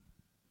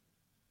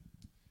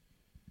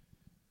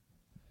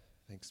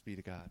Thanks be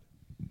to God.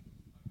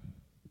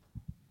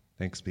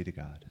 Thanks be to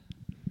God.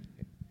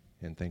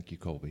 And thank you,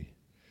 Colby.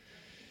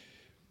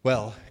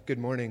 Well, good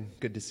morning.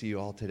 Good to see you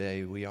all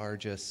today. We are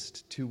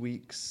just 2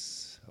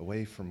 weeks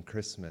away from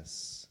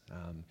Christmas.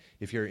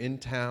 If you're in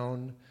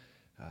town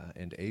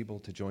and able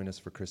to join us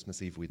for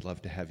Christmas Eve, we'd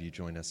love to have you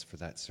join us for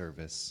that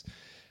service.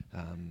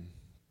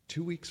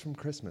 2 weeks from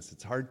Christmas.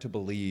 It's hard to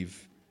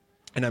believe.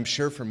 And I'm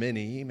sure for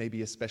many,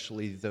 maybe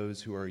especially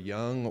those who are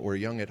young or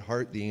young at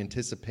heart, the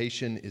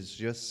anticipation is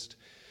just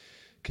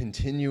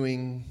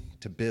continuing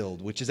to build,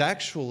 which is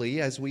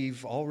actually, as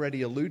we've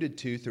already alluded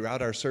to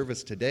throughout our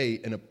service today,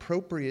 an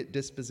appropriate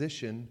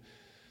disposition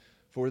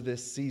for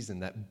this season,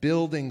 that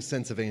building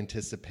sense of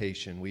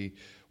anticipation.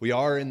 We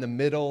are in the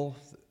middle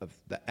of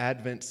the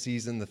Advent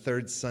season, the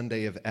third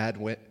Sunday of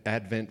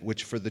Advent,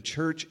 which for the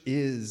church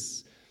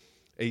is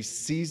a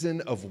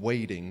season of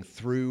waiting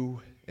through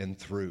and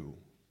through.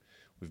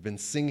 We've been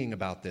singing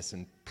about this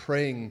and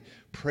praying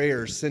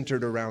prayers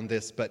centered around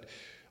this, but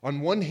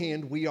on one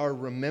hand, we are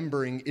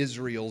remembering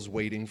Israel's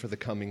waiting for the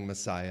coming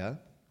Messiah.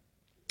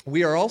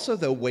 We are also,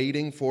 though,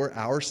 waiting for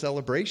our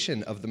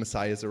celebration of the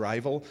Messiah's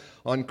arrival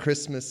on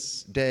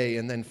Christmas Day.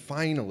 And then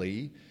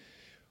finally,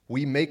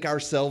 we make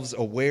ourselves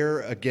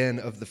aware again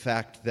of the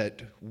fact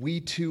that we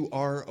too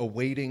are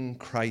awaiting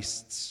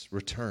Christ's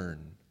return.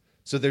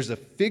 So there's a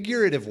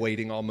figurative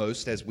waiting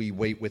almost as we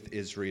wait with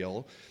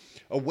Israel,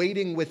 a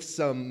waiting with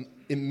some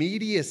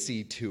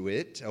immediacy to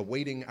it,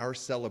 awaiting our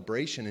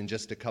celebration in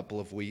just a couple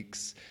of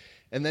weeks.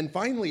 And then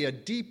finally, a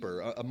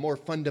deeper, a more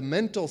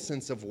fundamental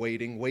sense of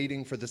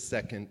waiting for the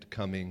second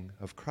coming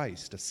of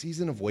Christ, a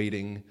season of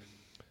waiting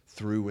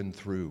through and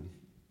through.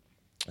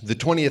 The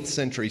 20th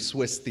century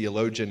Swiss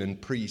theologian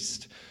and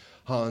priest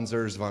Hans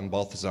Urs von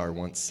Balthasar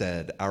once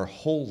said, "Our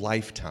whole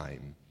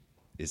lifetime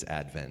is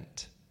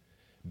Advent,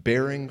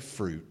 bearing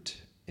fruit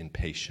in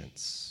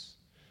patience."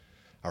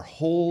 Our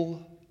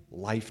whole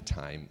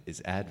lifetime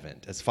is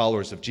Advent as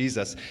followers of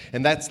Jesus.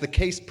 And that's the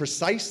case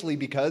precisely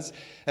because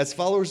as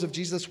followers of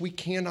Jesus, we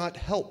cannot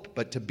help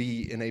but to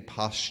be in a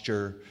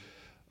posture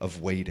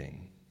of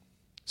waiting.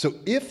 So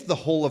if the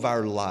whole of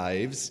our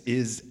lives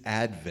is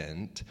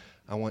Advent,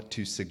 I want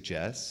to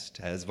suggest,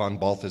 as von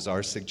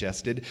Balthasar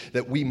suggested,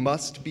 that we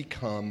must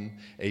become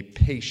a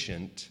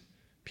patient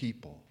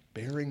people,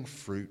 bearing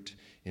fruit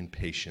in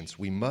patience.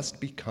 We must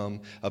become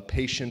a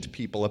patient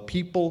people, a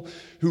people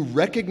who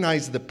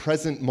recognize the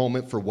present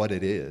moment for what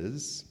it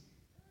is,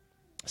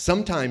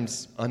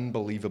 sometimes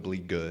unbelievably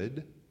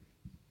good,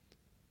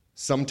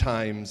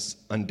 sometimes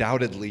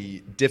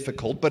undoubtedly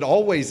difficult, but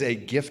always a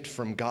gift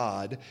from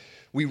God.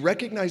 We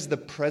recognize the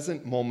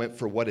present moment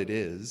for what it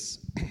is,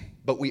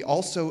 but we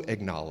also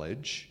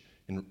acknowledge,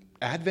 and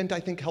Advent, I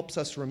think, helps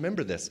us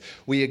remember this,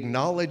 we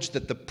acknowledge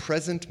that the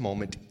present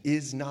moment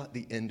is not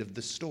the end of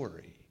the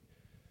story.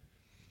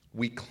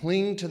 We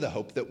cling to the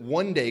hope that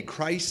one day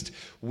Christ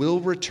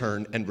will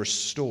return and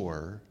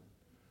restore,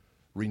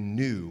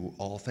 renew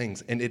all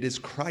things. And it is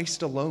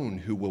Christ alone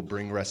who will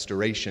bring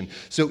restoration.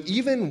 So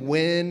even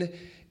when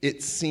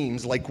it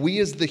seems like we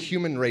as the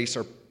human race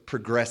are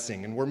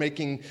progressing and we're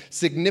making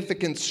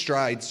significant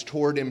strides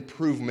toward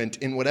improvement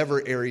in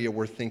whatever area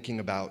we're thinking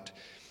about,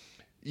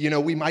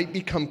 we might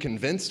become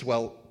convinced,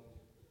 well,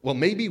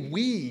 maybe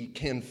we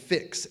can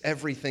fix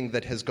everything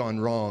that has gone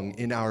wrong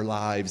in our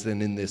lives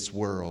and in this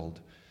world.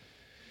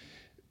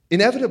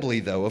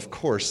 Inevitably, though, of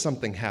course,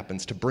 something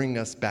happens to bring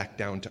us back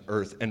down to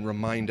earth and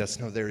remind us,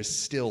 no, there is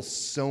still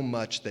so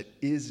much that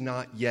is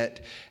not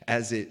yet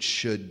as it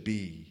should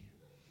be.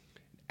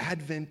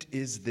 Advent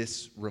is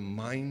this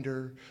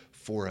reminder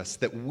for us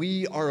that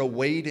we are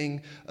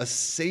awaiting a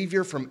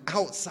Savior from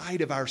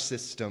outside of our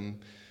system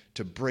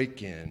to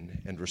break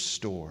in and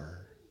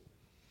restore.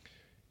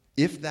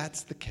 If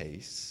that's the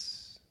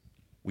case,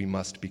 we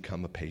must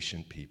become a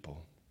patient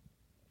people.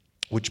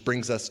 Which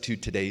brings us to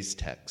today's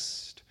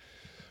text.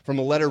 From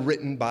a letter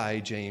written by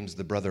James,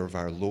 the brother of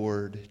our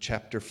Lord,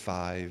 chapter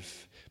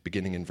 5,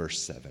 beginning in verse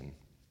 7,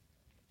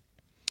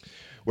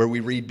 where we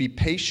read, "Be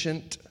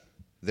patient,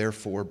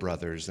 therefore,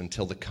 brothers,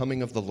 until the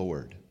coming of the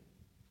Lord.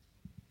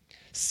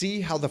 See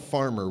how the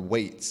farmer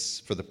waits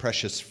for the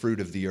precious fruit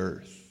of the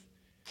earth,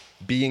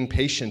 being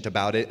patient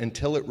about it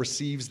until it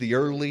receives the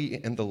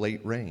early and the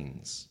late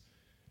rains.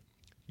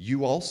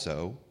 You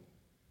also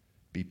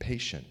be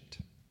patient.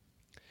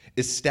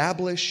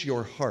 Establish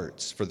your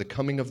hearts, for the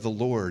coming of the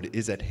Lord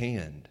is at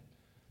hand.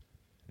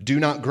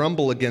 Do not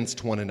grumble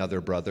against one another,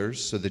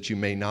 brothers, so that you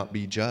may not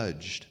be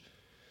judged.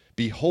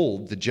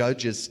 Behold, the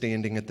judge is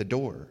standing at the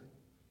door.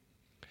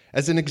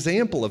 As an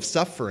example of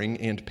suffering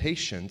and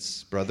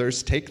patience,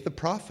 brothers, take the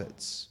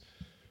prophets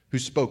who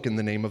spoke in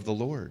the name of the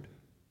Lord.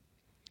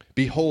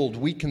 Behold,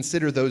 we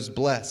consider those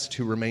blessed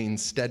who remain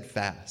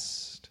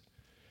steadfast.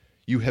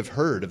 You have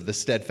heard of the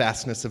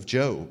steadfastness of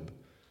Job,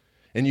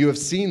 and you have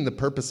seen the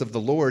purpose of the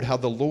Lord, how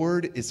the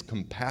Lord is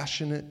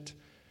compassionate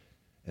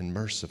and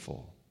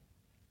merciful.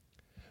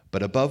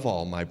 But above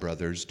all, my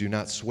brothers, do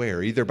not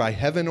swear, either by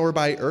heaven or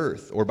by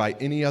earth or by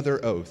any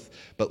other oath,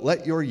 but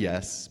let your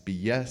yes be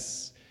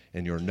yes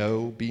and your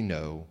no be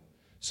no,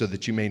 so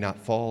that you may not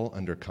fall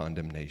under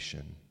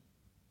condemnation.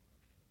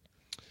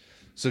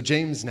 So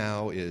James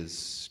now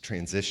is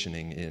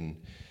transitioning in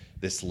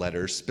this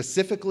letter,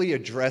 specifically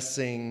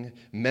addressing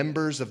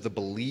members of the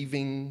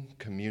believing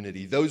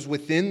community, those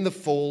within the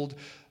fold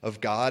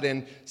of God,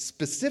 and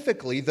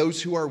specifically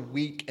those who are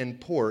weak and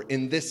poor.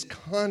 In this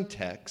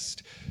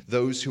context,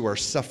 those who are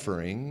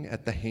suffering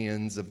at the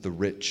hands of the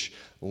rich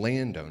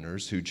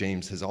landowners, who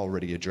James has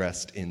already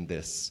addressed in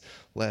this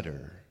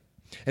letter.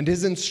 And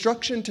his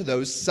instruction to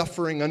those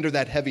suffering under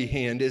that heavy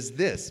hand is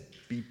this: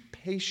 be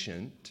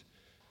patient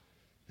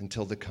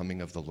until the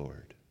coming of the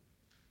Lord.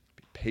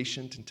 Be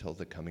patient until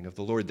the coming of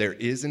the Lord. There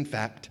is, in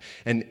fact,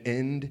 an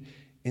end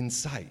in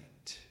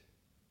sight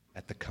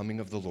at the coming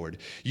of the Lord.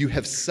 You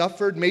have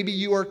suffered. Maybe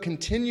you are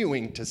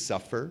continuing to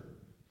suffer.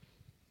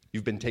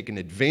 You've been taken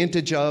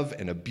advantage of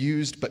and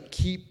abused, but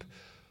keep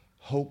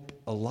hope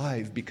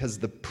alive, because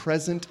the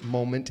present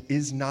moment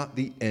is not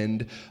the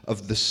end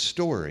of the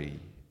story.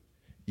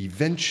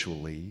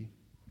 Eventually,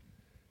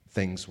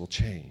 things will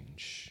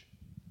change.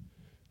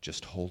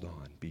 Just hold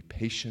on. Be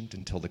patient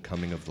until the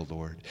coming of the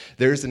Lord.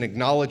 There's an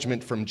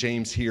acknowledgement from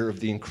James here of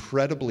the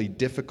incredibly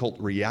difficult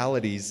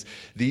realities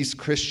these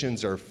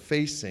Christians are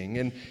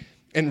facing.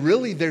 And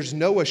really, there's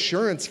no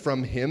assurance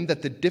from him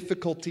that the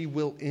difficulty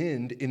will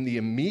end in the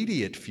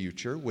immediate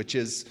future, which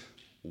is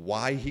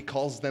why he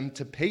calls them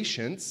to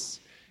patience.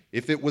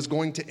 If it was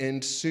going to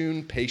end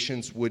soon,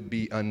 patience would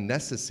be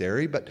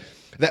unnecessary. But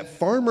that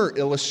farmer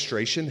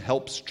illustration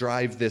helps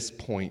drive this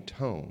point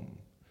home.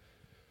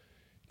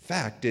 In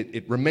fact,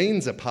 it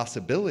remains a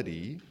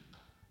possibility.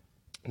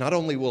 Not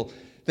only will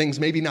things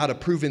maybe not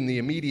improve in the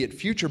immediate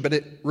future, but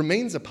it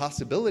remains a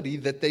possibility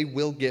that they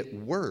will get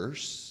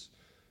worse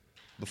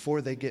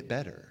before they get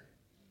better.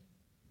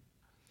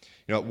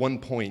 You know, at one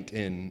point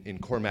in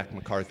Cormac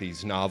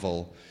McCarthy's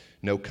novel,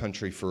 No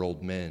Country for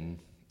Old Men,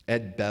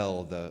 Ed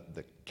Bell, the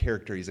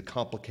character, he's a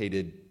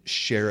complicated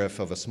sheriff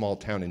of a small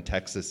town in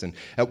Texas, and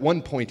at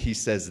one point he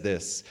says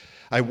this: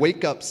 I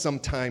wake up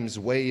sometimes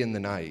way in the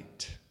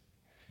night,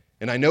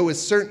 and I know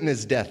as certain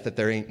as death that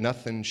there ain't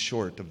nothing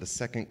short of the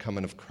second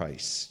coming of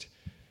Christ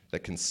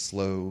that can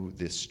slow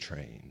this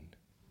train.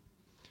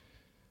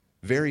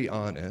 Very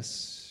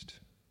honest,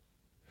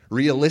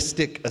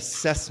 realistic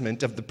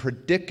assessment of the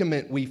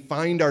predicament we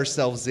find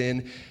ourselves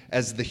in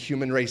as the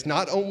human race.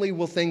 Not only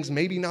will things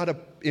maybe not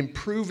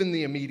improve in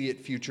the immediate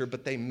future,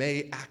 but they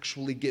may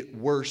actually get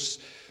worse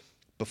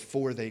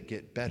before they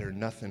get better.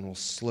 Nothing will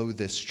slow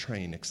this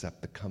train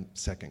except the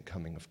second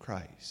coming of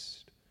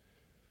Christ.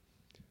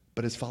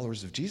 But as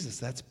followers of Jesus,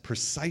 that's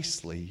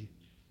precisely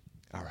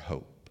our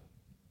hope.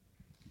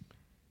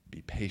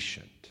 Be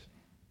patient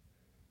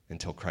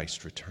until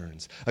Christ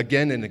returns.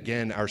 Again and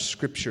again, our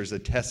scriptures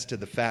attest to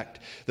the fact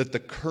that the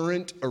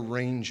current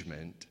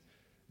arrangement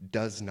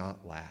does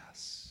not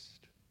last.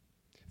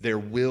 There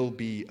will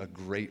be a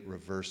great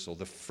reversal.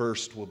 The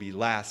first will be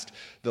last.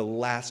 The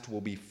last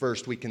will be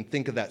first. We can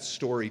think of that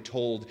story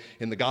told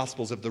in the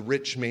Gospels of the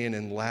rich man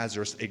and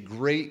Lazarus. A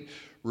great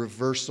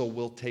reversal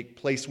will take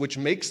place, which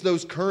makes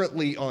those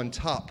currently on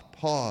top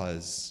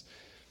pause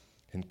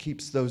and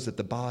keeps those at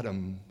the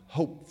bottom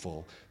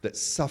hopeful that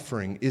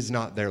suffering is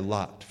not their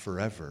lot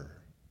forever.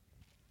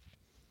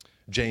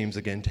 James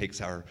again takes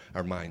our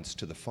minds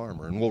to the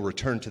farmer, and we'll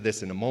return to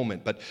this in a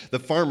moment, but the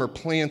farmer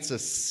plants a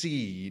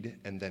seed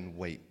and then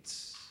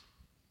waits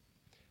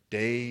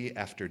day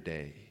after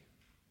day,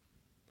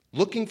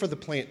 looking for the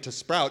plant to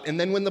sprout. And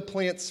then when the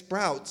plant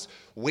sprouts,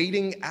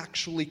 waiting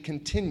actually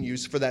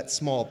continues for that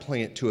small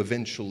plant to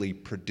eventually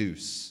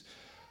produce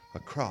a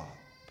crop.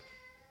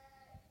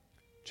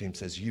 James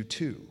says, you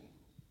too,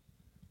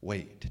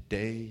 wait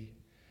day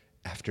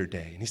after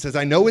day. And he says,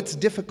 I know it's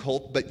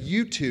difficult, but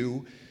you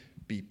too,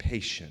 be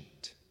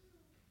patient.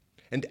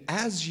 And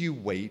as you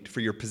wait for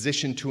your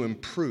position to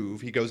improve,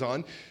 he goes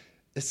on,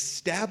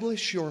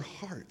 establish your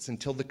hearts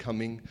until the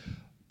coming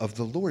of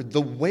the Lord.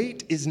 The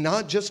wait is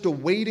not just a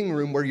waiting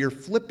room where you're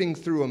flipping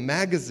through a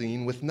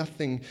magazine with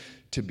nothing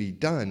to be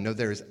done. No,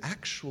 there is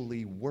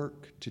actually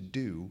work to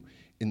do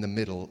in the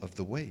middle of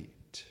the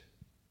wait.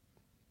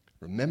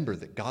 Remember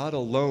that God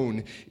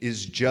alone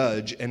is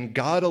judge, and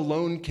God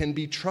alone can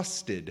be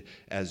trusted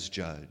as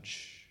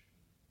judge.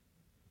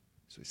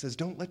 So he says,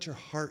 don't let your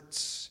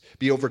hearts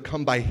be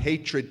overcome by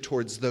hatred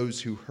towards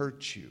those who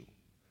hurt you.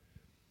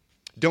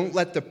 Don't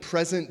let the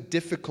present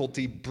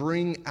difficulty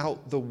bring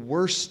out the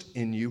worst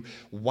in you.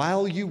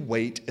 While you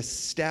wait,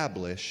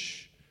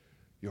 establish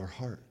your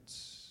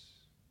hearts.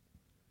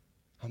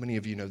 How many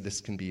of you know this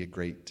can be a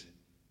great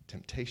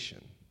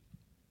temptation?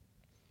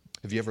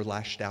 Have you ever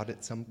lashed out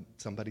at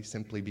somebody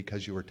simply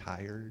because you were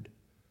tired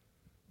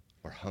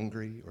or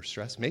hungry or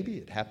stressed? Maybe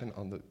it happened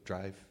on the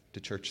drive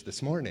to church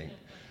this morning.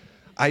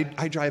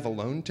 I drive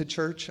alone to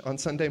church on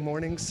Sunday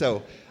mornings,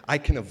 so I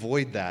can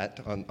avoid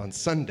that on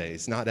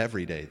Sundays, not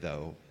every day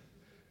though.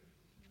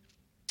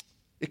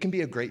 It can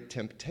be a great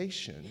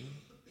temptation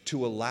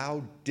to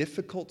allow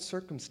difficult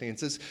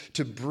circumstances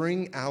to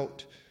bring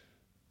out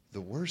the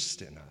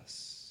worst in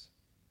us.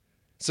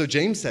 So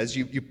James says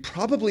you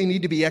probably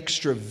need to be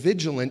extra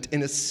vigilant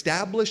in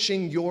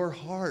establishing your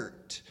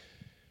heart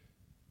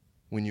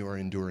when you are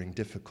enduring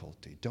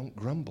difficulty. Don't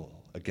grumble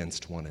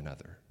against one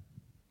another.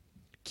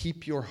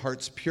 Keep your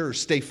hearts pure.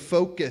 Stay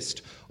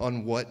focused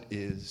on what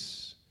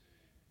is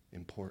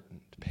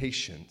important.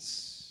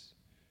 Patience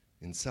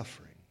in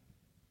suffering.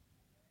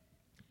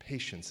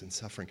 Patience in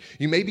suffering.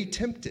 You may be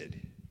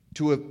tempted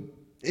to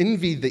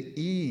envy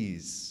the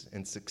ease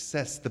and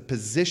success, the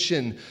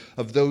position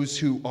of those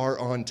who are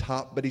on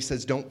top, but he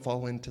says don't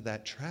fall into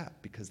that trap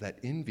because that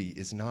envy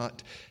is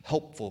not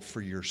helpful for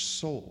your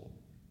soul.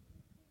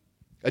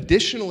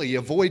 Additionally,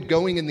 avoid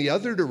going in the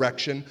other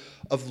direction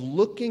of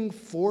gleefully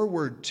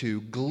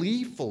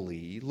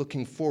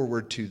looking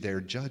forward to their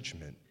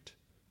judgment,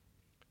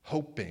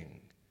 hoping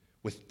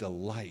with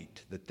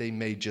delight that they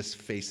may just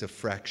face a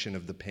fraction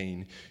of the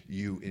pain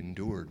you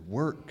endured.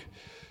 Work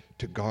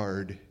to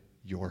guard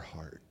your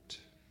heart,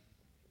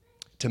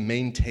 to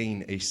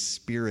maintain a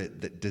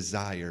spirit that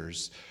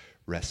desires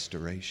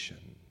restoration.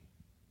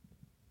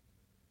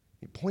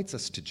 He points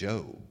us to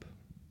Job.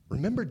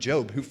 Remember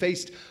Job, who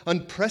faced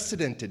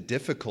unprecedented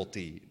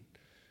difficulty,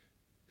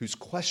 whose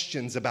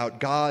questions about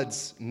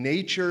God's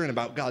nature and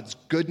about God's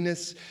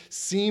goodness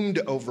seemed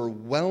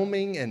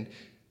overwhelming, and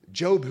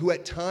Job, who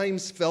at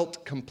times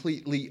felt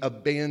completely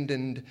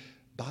abandoned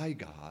by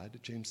God.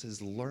 James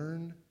says,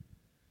 learn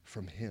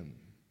from him.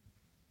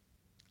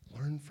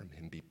 Learn from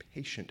him. Be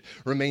patient.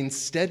 Remain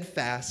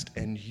steadfast,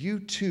 and you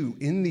too,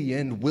 in the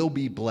end, will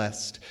be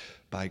blessed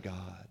by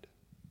God.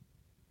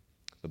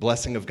 The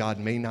blessing of God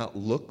may not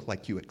look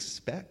like you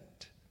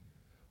expect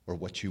or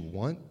what you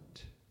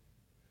want,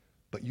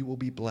 but you will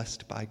be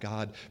blessed by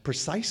God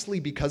precisely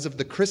because of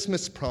the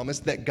Christmas promise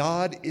that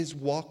God is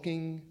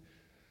walking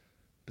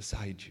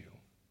beside you.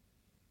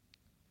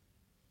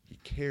 He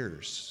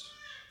cares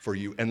for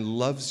you and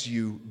loves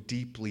you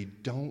deeply.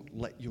 Don't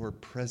let your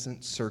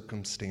present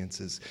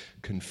circumstances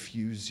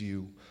confuse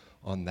you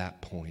on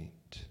that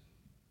point.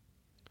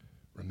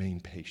 Remain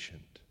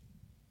patient.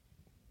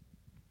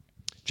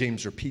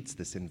 James repeats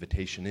this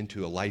invitation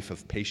into a life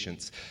of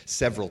patience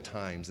several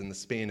times in the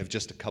span of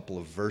just a couple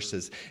of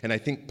verses. And I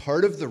think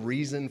part of the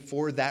reason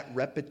for that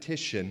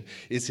repetition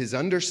is his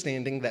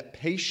understanding that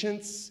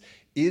patience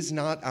is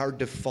not our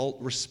default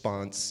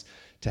response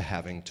to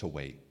having to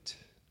wait.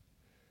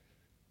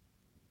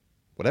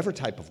 Whatever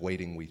type of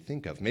waiting we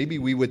think of, maybe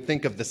we would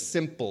think of the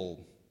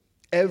simple,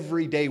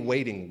 everyday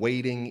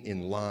waiting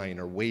in line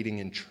or waiting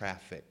in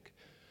traffic.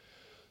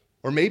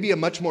 Or maybe a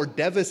much more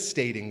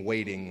devastating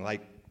waiting, like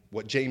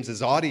what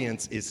James's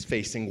audience is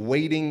facing,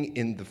 waiting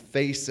in the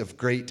face of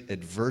great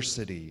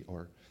adversity.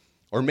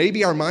 Or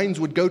maybe our minds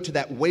would go to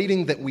that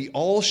waiting that we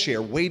all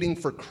share, waiting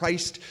for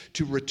Christ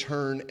to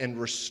return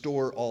and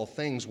restore all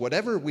things.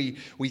 Whatever we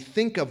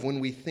think of when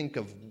we think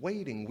of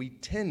waiting, we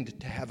tend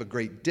to have a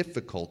great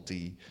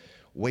difficulty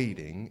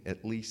waiting,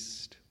 at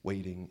least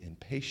waiting in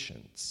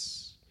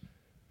patience.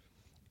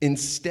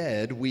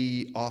 Instead,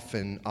 we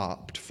often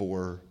opt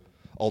for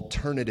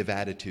alternative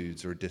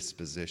attitudes or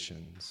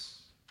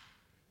dispositions.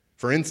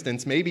 For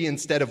instance, maybe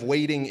instead of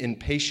waiting in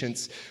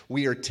patience,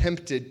 we are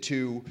tempted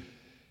to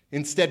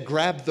instead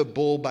grab the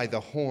bull by the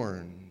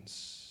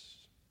horns,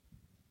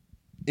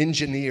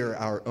 engineer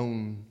our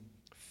own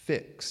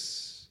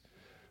fix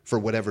for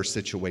whatever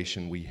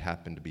situation we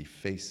happen to be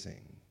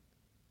facing.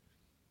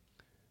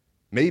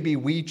 Maybe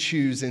we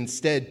choose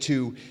instead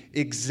to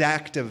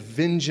exact a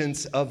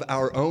vengeance of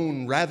our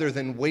own rather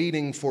than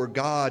waiting for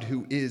God,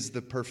 who is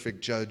the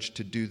perfect judge,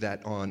 to do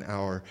that on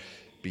our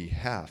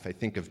behalf. I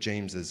think of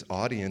James's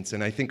audience,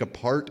 and I think a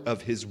part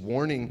of his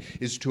warning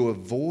is to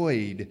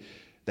avoid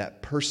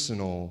that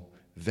personal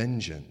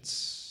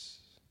vengeance.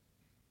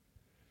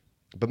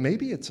 But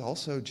maybe it's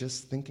also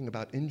just thinking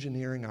about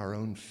engineering our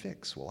own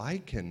fix. Well, I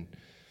can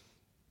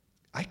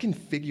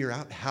figure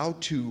out how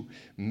to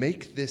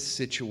make this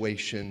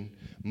situation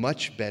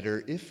much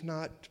better, if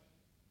not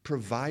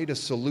provide a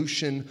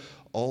solution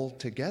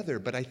altogether.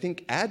 But I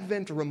think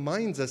Advent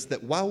reminds us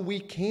that while we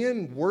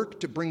can work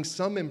to bring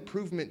some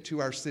improvement to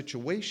our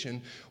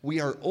situation, we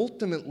are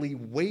ultimately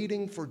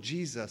waiting for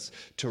Jesus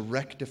to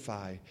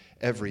rectify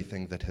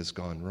everything that has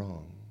gone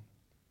wrong.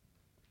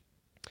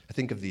 I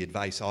think of the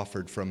advice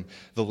offered from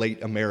the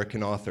late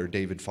American author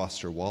David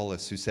Foster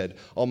Wallace, who said,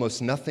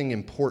 "Almost nothing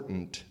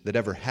important that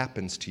ever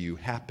happens to you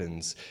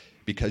happens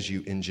because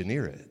you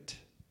engineer it."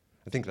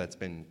 I think that's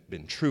been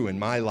true in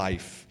my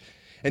life.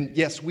 And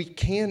yes, we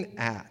can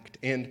act,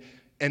 and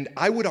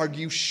I would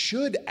argue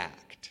should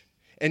act,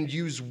 and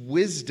use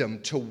wisdom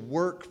to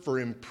work for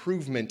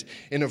improvement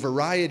in a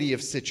variety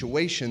of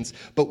situations,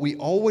 but we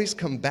always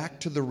come back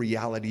to the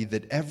reality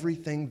that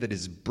everything that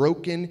is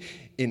broken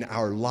in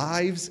our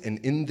lives and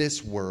in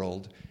this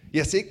world,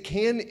 yes, it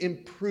can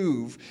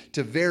improve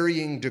to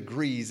varying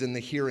degrees in the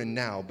here and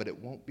now, but it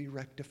won't be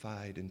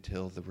rectified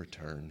until the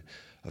return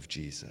of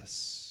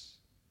Jesus.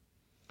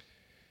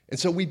 And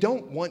so we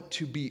don't want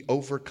to be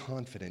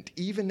overconfident.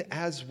 Even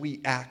as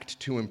we act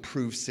to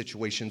improve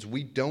situations,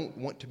 we don't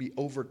want to be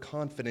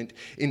overconfident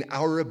in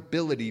our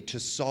ability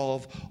to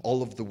solve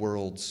all of the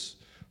world's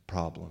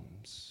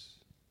problems.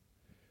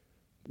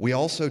 We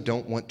also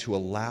don't want to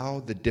allow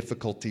the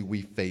difficulty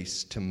we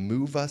face to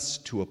move us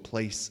to a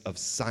place of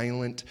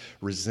silent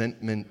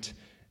resentment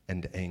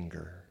and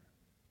anger.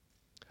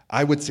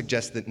 I would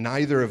suggest that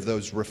neither of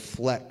those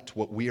reflect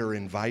what we are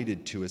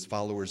invited to as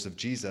followers of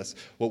Jesus,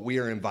 what we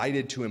are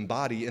invited to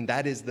embody, and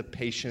that is the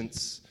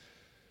patience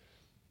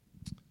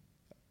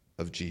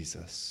of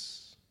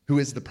Jesus, who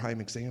is the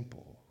prime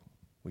example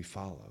we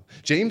follow.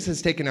 James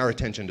has taken our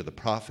attention to the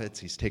prophets.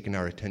 He's taken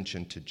our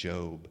attention to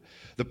Job.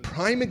 The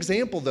prime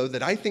example, though,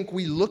 that I think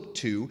we look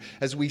to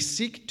as we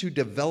seek to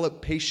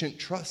develop patient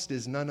trust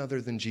is none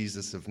other than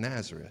Jesus of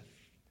Nazareth,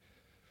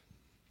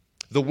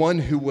 the one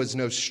who was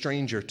no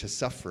stranger to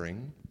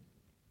suffering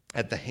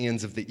at the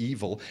hands of the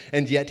evil,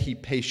 and yet he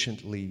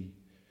patiently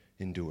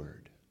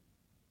endured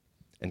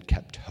and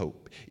kept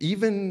hope,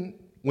 even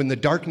when the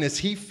darkness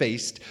he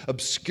faced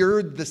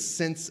obscured the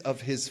sense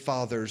of his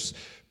Father's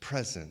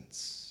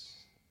presence.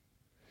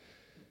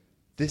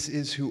 This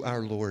is who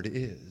our Lord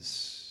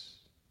is,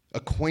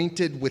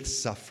 acquainted with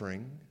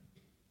suffering,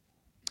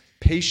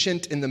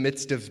 patient in the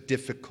midst of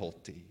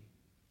difficulty,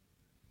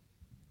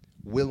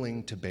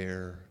 willing to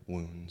bear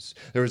wounds.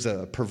 There was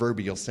a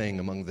proverbial saying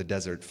among the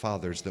desert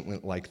fathers that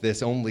went like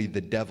this: only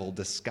the devil,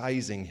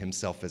 disguising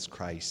himself as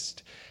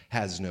Christ,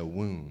 has no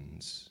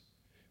wounds,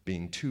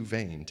 being too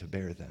vain to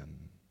bear them.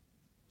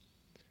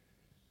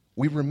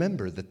 We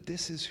remember that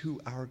this is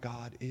who our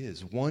God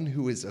is, one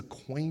who is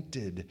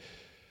acquainted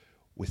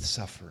with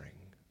suffering,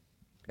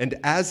 and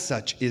as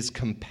such is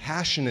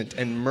compassionate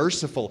and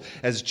merciful,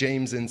 as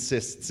James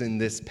insists in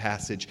this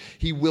passage.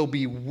 He will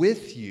be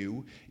with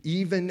you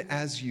even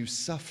as you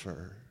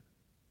suffer.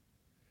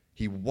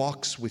 He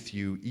walks with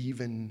you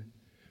even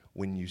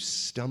when you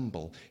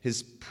stumble.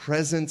 His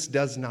presence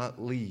does not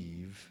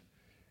leave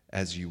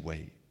as you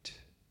wait.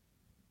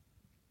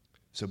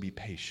 So be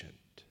patient.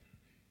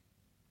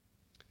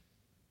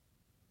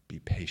 Be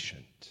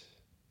patient.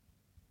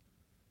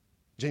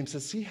 James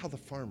says, see how the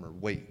farmer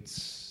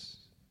waits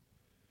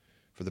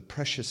for the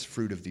precious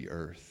fruit of the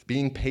earth,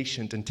 being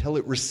patient until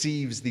it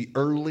receives the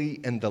early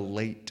and the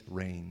late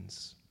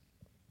rains.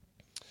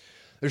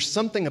 There's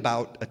something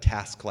about a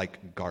task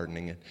like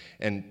gardening,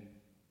 and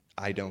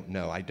I don't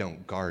know, I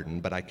don't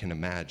garden, but I can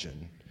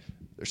imagine.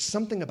 There's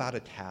something about a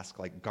task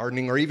like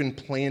gardening or even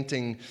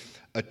planting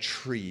a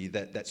tree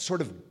that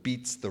sort of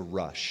beats the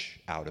rush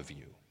out of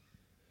you.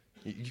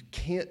 You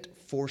can't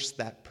force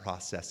that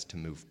process to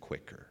move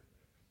quicker.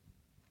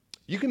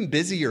 You can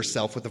busy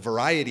yourself with a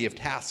variety of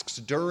tasks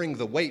during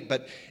the wait,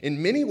 but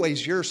in many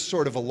ways you're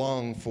sort of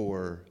along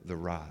for the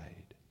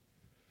ride.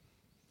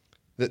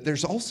 That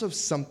there's also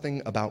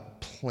something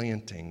about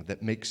planting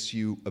that makes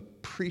you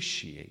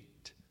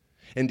appreciate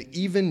and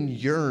even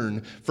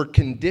yearn for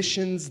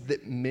conditions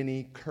that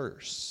many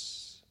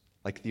curse,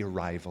 like the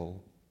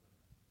arrival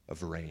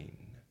of rain.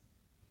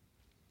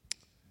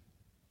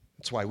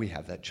 That's why we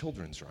have that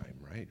children's rhyme,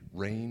 right?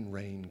 Rain,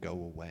 rain, go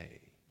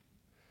away.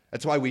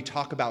 That's why we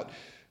talk about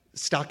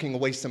stocking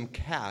away some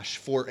cash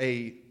for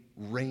a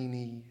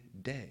rainy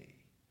day.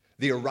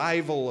 The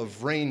arrival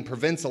of rain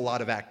prevents a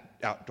lot of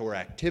outdoor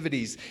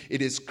activities.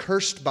 It is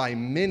cursed by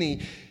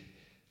many,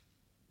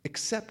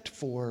 except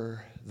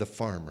for the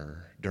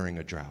farmer during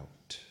a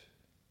drought.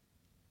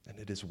 And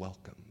it is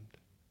welcomed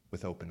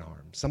with open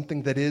arms,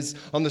 something that is,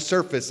 on the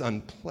surface,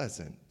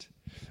 unpleasant.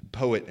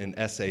 Poet and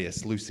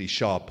essayist Lucy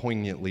Shaw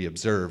poignantly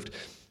observed,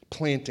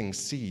 planting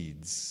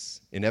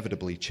seeds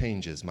inevitably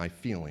changes my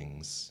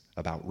feelings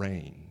about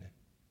rain.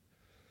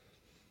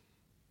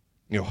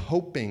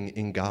 Hoping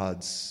in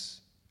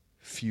God's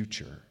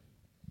future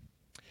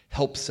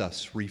helps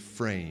us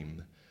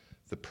reframe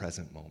the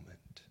present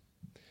moment.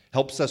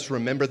 Helps us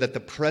remember that the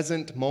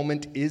present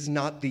moment is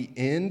not the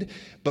end,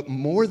 but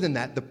more than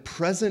that, the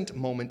present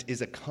moment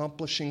is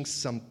accomplishing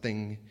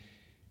something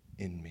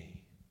in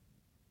me.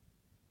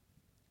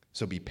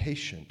 So be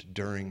patient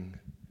during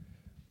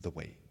the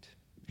wait.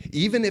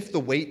 Even if the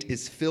wait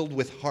is filled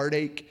with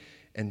heartache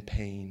and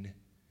pain,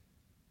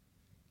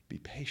 be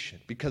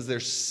patient, because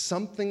there's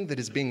something that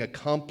is being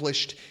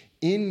accomplished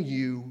in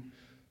you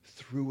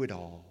through it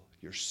all.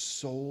 Your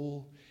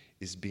soul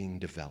is being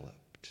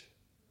developed.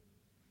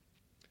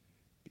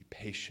 Be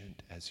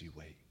patient as you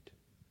wait.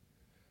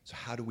 So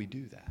how do we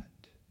do that?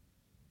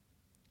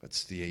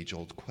 That's the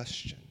age-old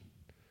question.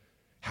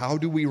 How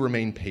do we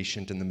remain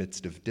patient in the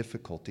midst of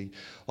difficulty?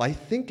 Well, I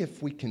think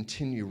if we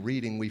continue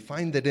reading, we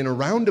find that in a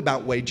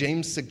roundabout way,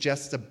 James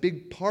suggests a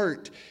big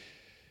part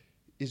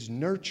is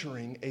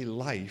nurturing a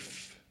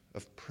life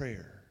of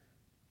prayer.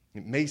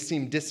 It may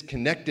seem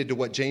disconnected to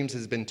what James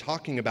has been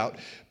talking about,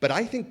 but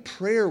I think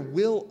prayer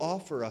will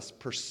offer us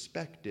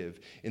perspective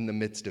in the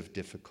midst of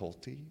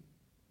difficulty.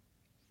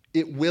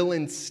 It will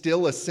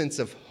instill a sense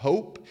of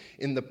hope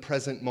in the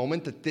present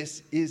moment that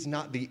this is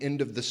not the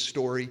end of the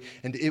story,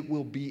 and it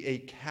will be a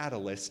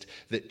catalyst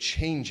that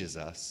changes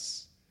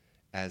us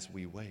as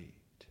we wait.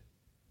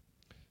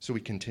 So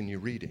we continue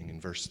reading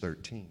in verse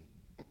 13.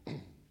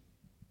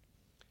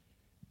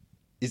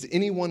 Is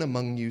anyone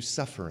among you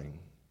suffering?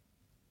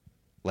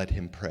 Let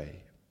him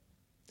pray.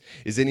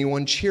 Is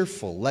anyone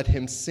cheerful? Let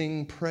him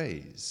sing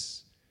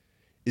praise.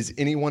 Is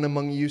anyone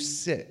among you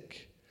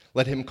sick?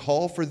 Let him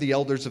call for the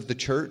elders of the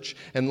church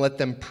and let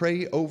them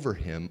pray over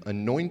him,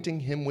 anointing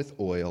him with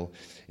oil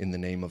in the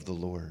name of the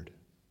Lord.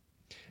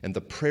 And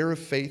the prayer of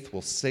faith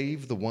will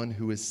save the one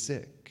who is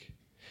sick,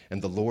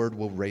 and the Lord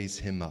will raise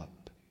him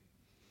up.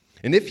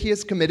 And if he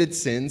has committed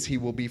sins, he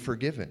will be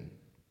forgiven.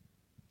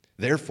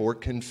 Therefore,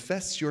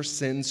 confess your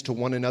sins to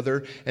one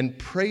another and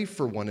pray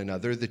for one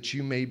another that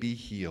you may be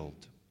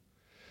healed.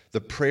 The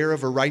prayer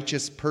of a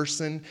righteous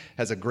person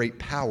has a great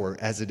power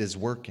as it is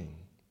working.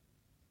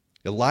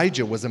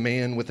 Elijah was a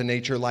man with a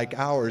nature like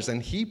ours,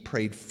 and he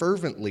prayed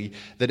fervently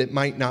that it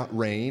might not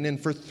rain, and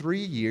for 3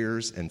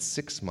 years and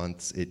 6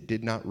 months it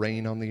did not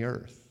rain on the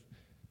earth.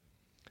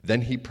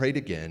 Then he prayed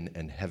again,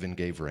 and heaven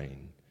gave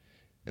rain,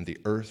 and the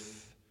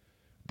earth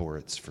bore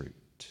its fruit.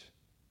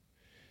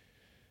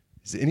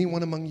 Is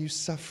anyone among you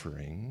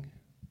suffering?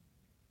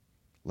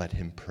 Let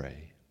him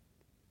pray.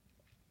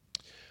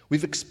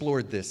 We've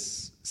explored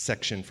this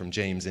section from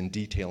James in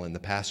detail in the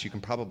past. You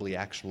can probably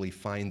actually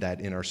find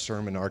that in our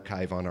sermon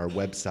archive on our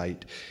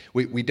website.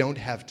 We don't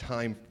have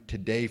time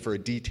today for a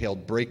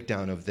detailed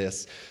breakdown of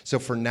this. So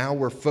for now,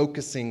 we're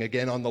focusing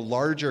again on the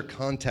larger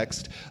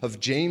context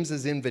of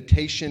James's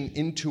invitation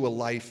into a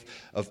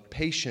life of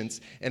patience.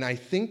 And I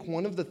think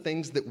one of the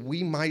things that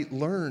we might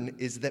learn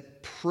is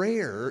that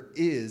prayer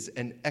is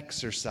an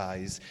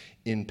exercise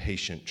in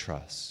patient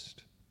trust.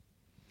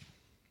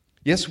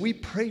 Yes, we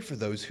pray for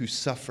those who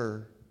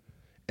suffer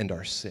and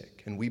are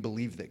sick, and we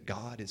believe that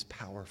God is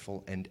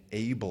powerful and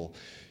able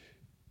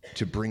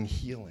to bring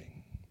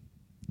healing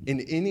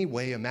in any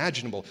way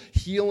imaginable,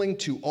 healing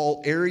to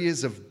all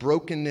areas of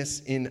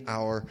brokenness in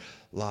our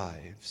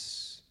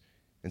lives.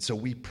 And so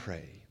we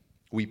pray.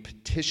 We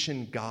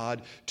petition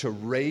God to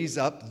raise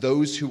up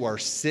those who are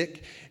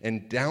sick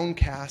and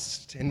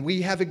downcast, and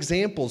we have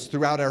examples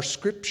throughout our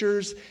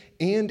scriptures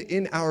and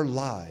in our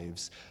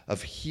lives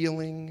of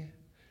healing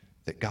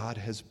that God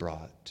has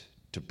brought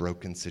to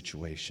broken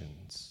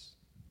situations.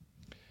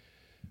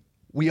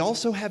 We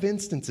also have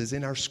instances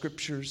in our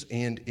scriptures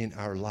and in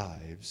our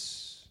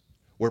lives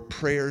where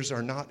prayers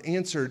are not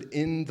answered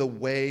in the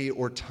way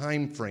or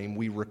time frame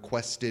we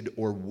requested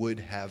or would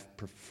have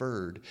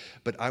preferred.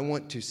 But I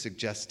want to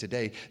suggest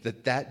today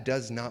that that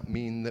does not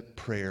mean that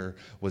prayer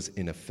was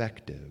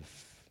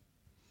ineffective.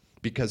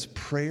 Because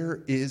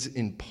prayer is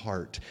in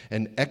part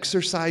an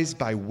exercise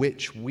by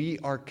which we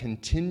are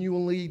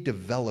continually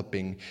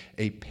developing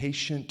a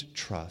patient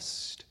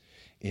trust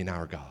in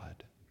our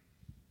God.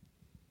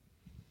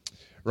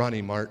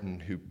 Ronnie Martin,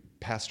 who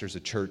pastors a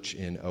church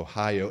in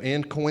Ohio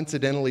and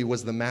coincidentally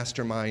was the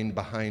mastermind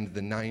behind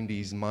the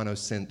 90s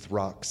monosynth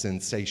rock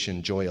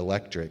sensation Joy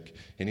Electric.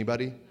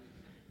 Anybody?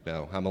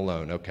 No, I'm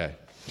alone. Okay.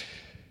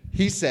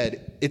 He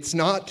said, "It's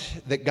not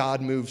that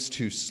God moves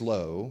too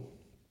slow.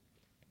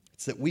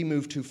 It's that we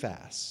move too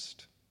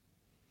fast.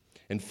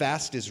 And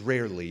fast is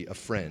rarely a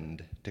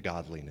friend to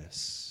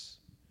godliness."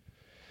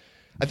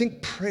 I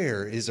think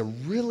prayer is a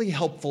really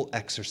helpful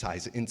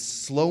exercise in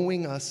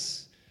slowing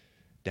us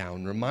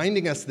down,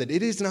 reminding us that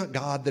it is not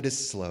God that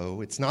is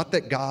slow. It's not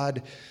that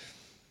God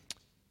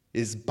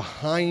is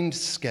behind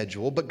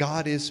schedule, but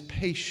God is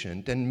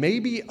patient. And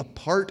maybe a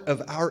part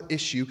of our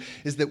issue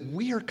is that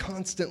we are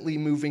constantly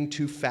moving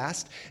too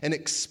fast and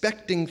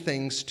expecting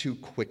things too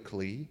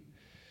quickly.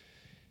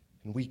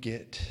 And we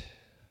get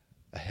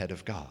ahead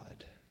of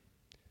God.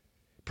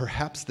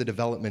 Perhaps the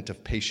development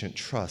of patient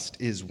trust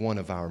is one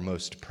of our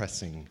most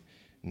pressing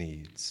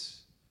needs.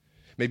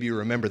 Maybe you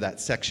remember that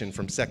section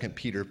from 2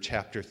 Peter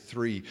chapter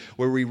 3,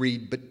 where we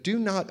read, "But do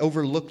not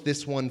overlook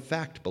this one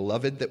fact,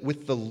 beloved, that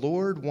with the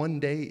Lord 1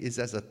 day is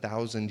as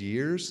 1,000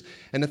 years,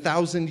 and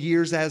 1,000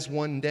 years as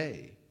 1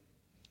 day.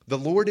 The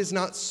Lord is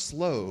not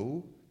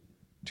slow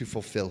to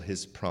fulfill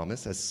his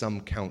promise, as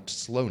some count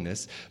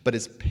slowness, but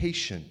is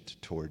patient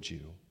towards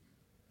you,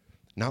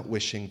 not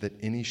wishing that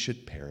any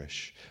should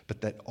perish, but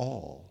that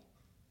all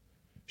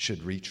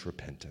should reach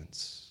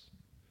repentance."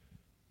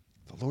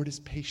 The Lord is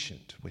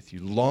patient with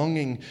you,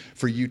 longing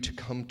for you to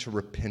come to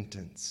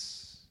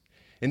repentance.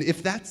 And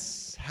if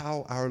that's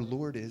how our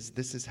Lord is,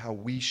 this is how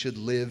we should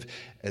live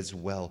as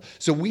well.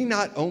 So we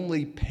not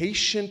only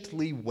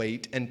patiently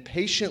wait and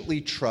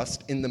patiently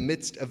trust in the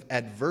midst of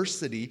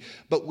adversity,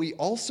 but we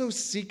also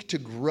seek to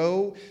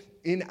grow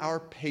in our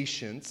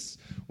patience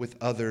with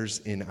others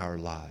in our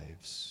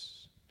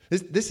lives.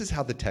 This is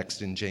how the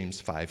text in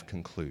James 5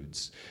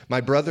 concludes.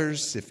 "My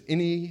brothers, if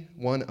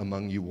anyone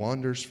among you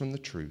wanders from the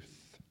truth,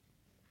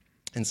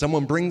 and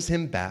someone brings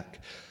him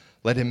back,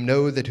 let him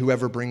know that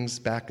whoever brings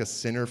back a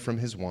sinner from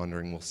his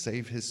wandering will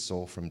save his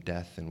soul from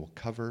death and will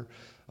cover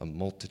a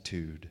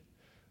multitude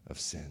of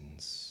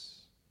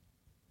sins."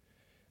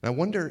 And I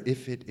wonder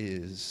if it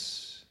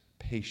is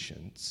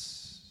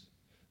patience,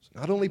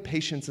 not only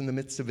patience in the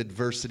midst of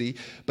adversity,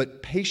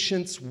 but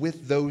patience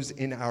with those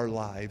in our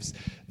lives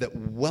that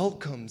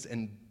welcomes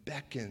and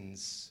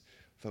beckons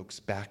folks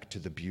back to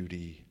the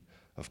beauty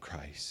of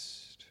Christ.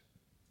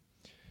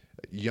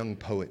 A young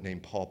poet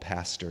named Paul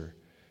Pastor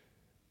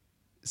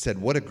said,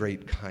 "What a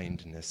great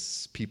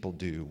kindness people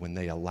do when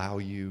they allow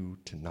you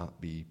to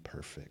not be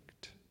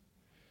perfect."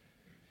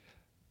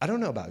 I don't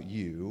know about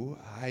you.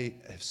 I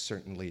have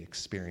certainly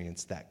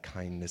experienced that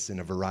kindness in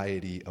a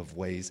variety of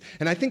ways.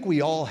 And I think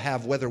we all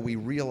have, whether we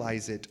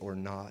realize it or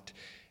not.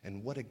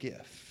 And what a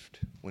gift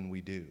when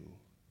we do.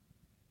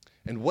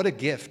 And what a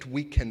gift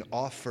we can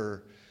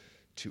offer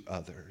to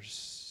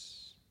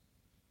others.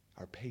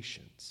 Our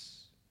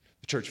patience.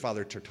 The church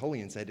father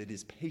Tertullian said it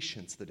is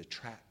patience that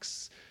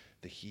attracts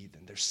the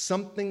heathen. There's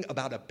something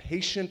about a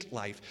patient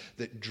life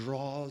that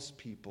draws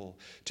people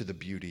to the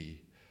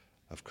beauty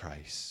of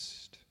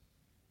Christ.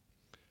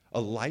 A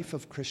life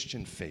of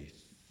Christian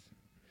faith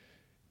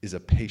is a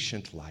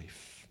patient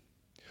life,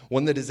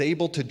 one that is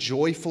able to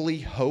joyfully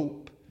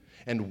hope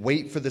and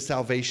wait for the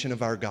salvation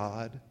of our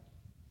God,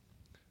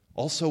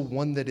 also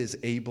one that is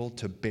able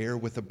to bear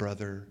with a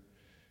brother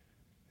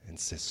and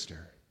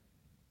sister.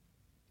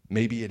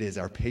 Maybe it is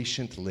our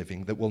patient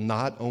living that will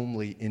not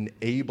only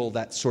enable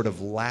that sort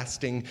of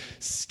lasting,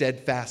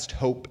 steadfast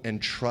hope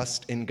and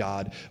trust in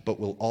God,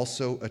 but will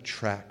also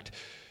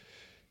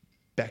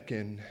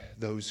beckon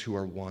those who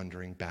are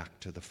wandering back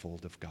to the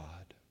fold of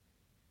God.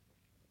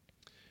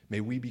 May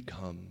we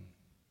become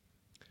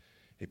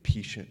a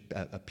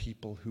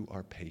people who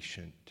are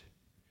patient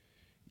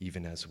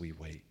even as we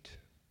wait.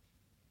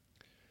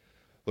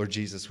 Lord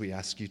Jesus, we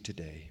ask you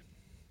today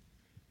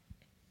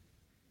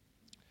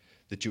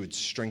that you would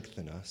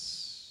strengthen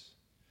us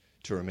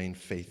to remain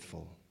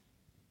faithful.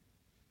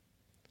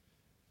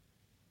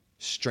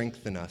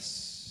 Strengthen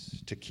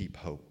us to keep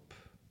hope.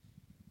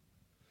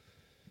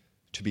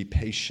 To be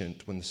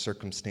patient when the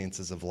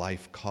circumstances of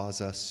life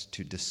cause us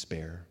to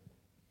despair.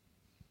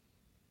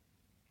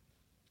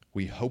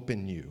 We hope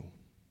in you.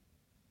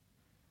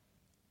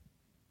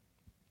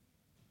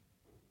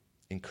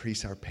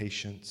 Increase our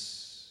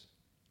patience.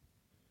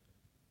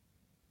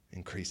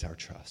 Increase our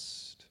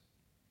trust.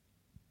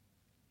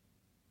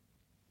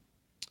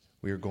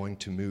 We are going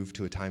to move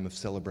to a time of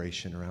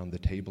celebration around the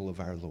table of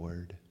our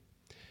Lord.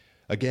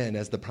 Again,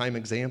 as the prime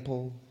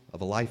example of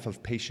a life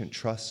of patient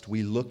trust,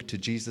 we look to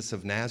Jesus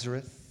of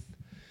Nazareth.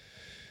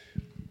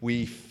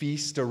 We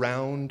feast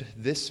around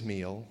this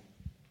meal,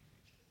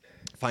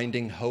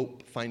 finding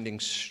hope, finding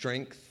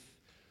strength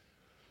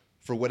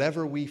for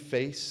whatever we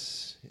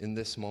face in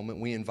this moment.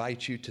 We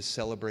invite you to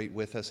celebrate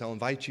with us. I'll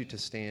invite you to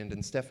stand.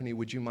 And Stephanie,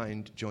 would you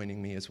mind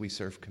joining me as we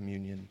serve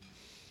communion?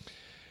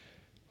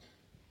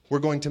 We're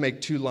going to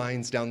make 2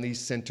 lines down these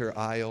center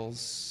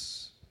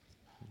aisles.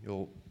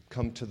 You'll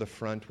come to the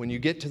front. When you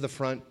get to the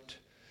front,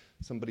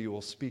 somebody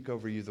will speak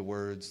over you the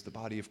words, "The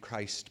body of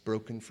Christ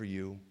broken for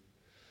you,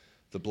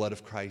 the blood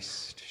of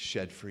Christ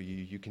shed for you."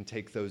 You can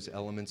take those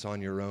elements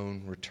on your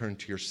own, return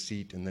to your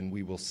seat, and then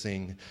we will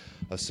sing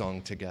a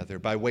song together.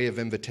 By way of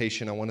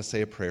invitation, I want to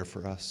say a prayer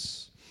for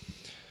us.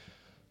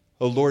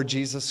 O Lord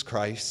Jesus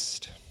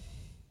Christ,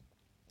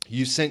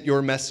 you sent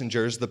your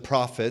messengers, the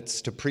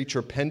prophets, to preach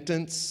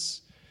repentance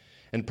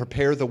and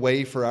prepare the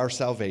way for our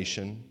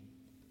salvation.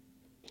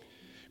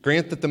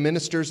 Grant that the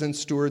ministers and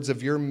stewards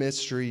of your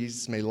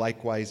mysteries may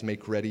likewise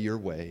make ready your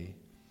way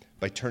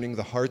by turning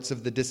the hearts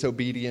of the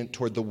disobedient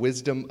toward the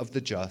wisdom of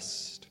the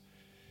just,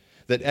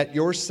 that at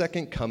your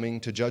second coming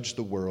to judge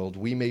the world,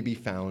 we may be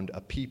found a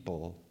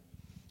people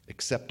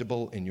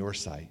acceptable in your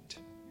sight.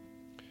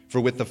 For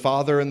with the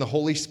Father and the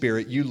Holy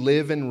Spirit, you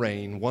live and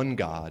reign, one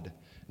God,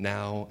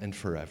 now and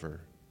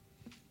forever.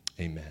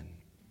 Amen.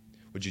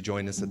 Would you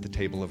join us at the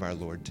table of our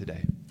Lord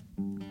today?